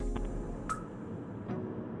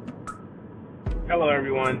Hello,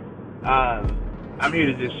 everyone. I'm here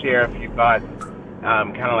to just share a few thoughts,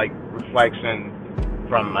 kind of like reflection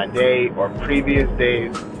from my day or previous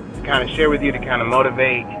days, to kind of share with you to kind of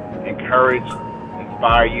motivate, encourage,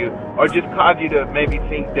 inspire you, or just cause you to maybe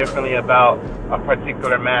think differently about a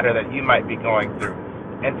particular matter that you might be going through.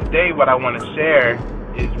 And today, what I want to share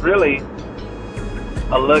is really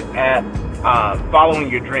a look at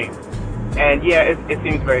following your dreams. And yeah, it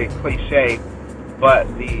seems very cliche, but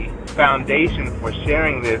the foundation for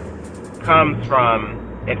sharing this comes from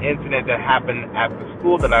an incident that happened at the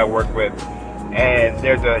school that I work with. And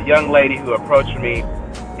there's a young lady who approached me,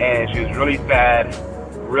 and she was really sad,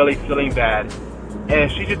 really feeling bad. And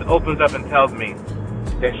she just opens up and tells me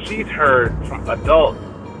that she's heard from adults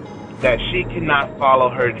that she cannot follow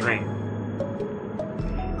her dreams.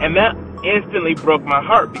 And that instantly broke my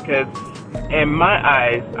heart because in my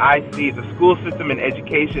eyes, I see the school system and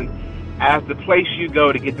education as the place you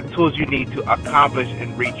go to get the tools you need to accomplish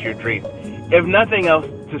and reach your dreams. If nothing else,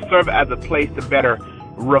 to serve as a place to better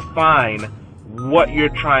refine what you're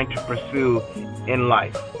trying to pursue in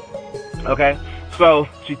life. Okay? So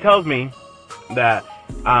she tells me that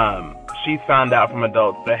she's found out from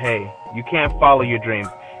adults that, hey, you can't follow your dreams.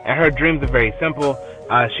 And her dreams are very simple.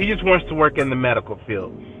 She just wants to work in the medical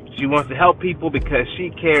field. She wants to help people because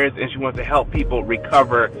she cares, and she wants to help people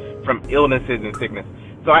recover from illnesses and sickness.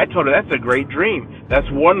 So I told her that's a great dream. That's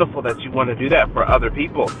wonderful that you want to do that for other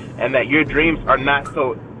people, and that your dreams are not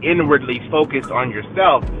so inwardly focused on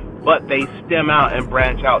yourself, but they stem out and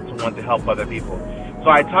branch out to want to help other people.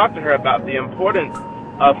 So I talked to her about the importance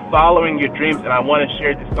of following your dreams, and I want to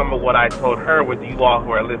share just some of what I told her with you all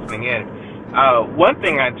who are listening in. One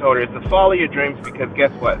thing I told her is to follow your dreams because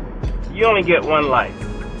guess what? You only get one life.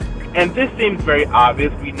 And this seems very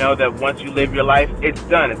obvious. We know that once you live your life, it's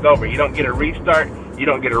done. It's over. You don't get a restart. You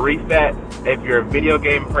don't get a reset. If you're a video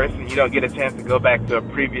game person, you don't get a chance to go back to a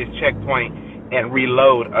previous checkpoint and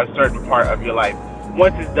reload a certain part of your life.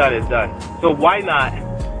 Once it's done, it's done. So why not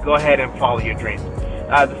go ahead and follow your dreams?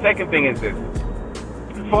 The second thing is this.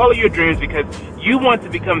 Follow your dreams because you want to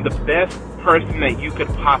become the best person that you could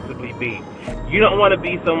possibly be. You don't want to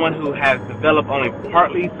be someone who has developed only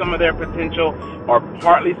partly some of their potential or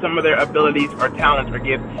partly some of their abilities or talents or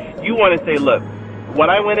gifts. You want to say, look, when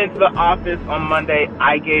I went into the office on Monday,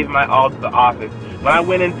 I gave my all to the office. When I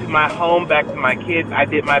went into my home, back to my kids, I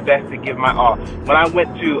did my best to give my all. When I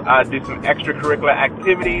went to do some extracurricular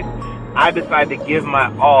activities, I decided to give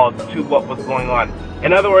my all to what was going on.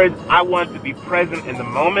 In other words, I wanted to be present in the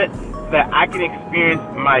moment so that I can experience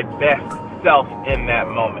my best self in that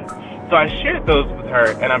moment. So I shared those with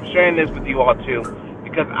her, and I'm sharing this with you all too,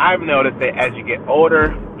 because I've noticed that as you get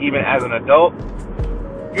older, even as an adult,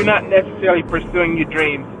 you're not necessarily pursuing your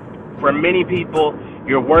dreams. For many people,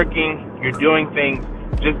 you're working, you're doing things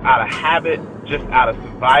just out of habit, just out of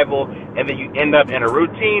survival, and then you end up in a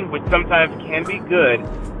routine, which sometimes can be good,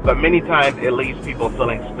 but many times it leaves people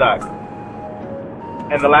feeling stuck.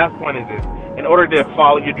 And the last point is this. In order to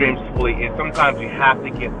follow your dreams fully, and sometimes you have to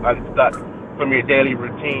get unstuck from your daily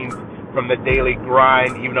routines, from the daily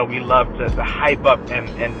grind, even though we love to hype up and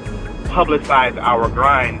publicize our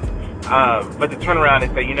grind. But to turn around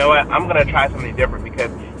and say, you know what, I'm going to try something different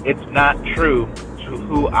because it's not true to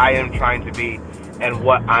who I am trying to be and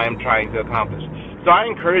what I am trying to accomplish. So I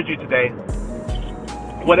encourage you today,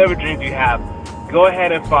 whatever dreams you have, go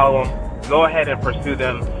ahead and follow them. Go ahead and pursue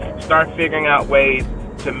them. Start figuring out ways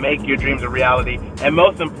to make your dreams a reality. And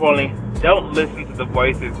most importantly, don't listen to the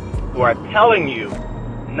voices who are telling you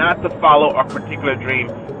not to follow a particular dream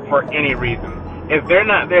for any reason. If they're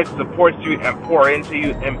not there to support you and pour into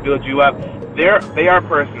you and build you up, they are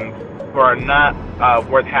persons who are not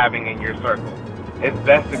worth having in your circle. It's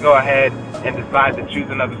best to go ahead and decide to choose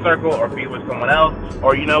another circle or be with someone else,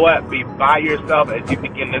 or you know what, be by yourself as you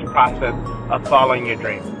begin this process of following your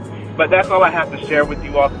dreams. But that's all I have to share with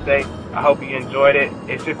you all today. I hope you enjoyed it.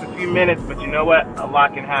 It's just a few minutes, but you know what? A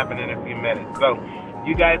lot can happen in a few minutes. So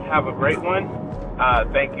you guys have a great one.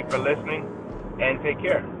 Thank you for listening, and take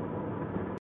care.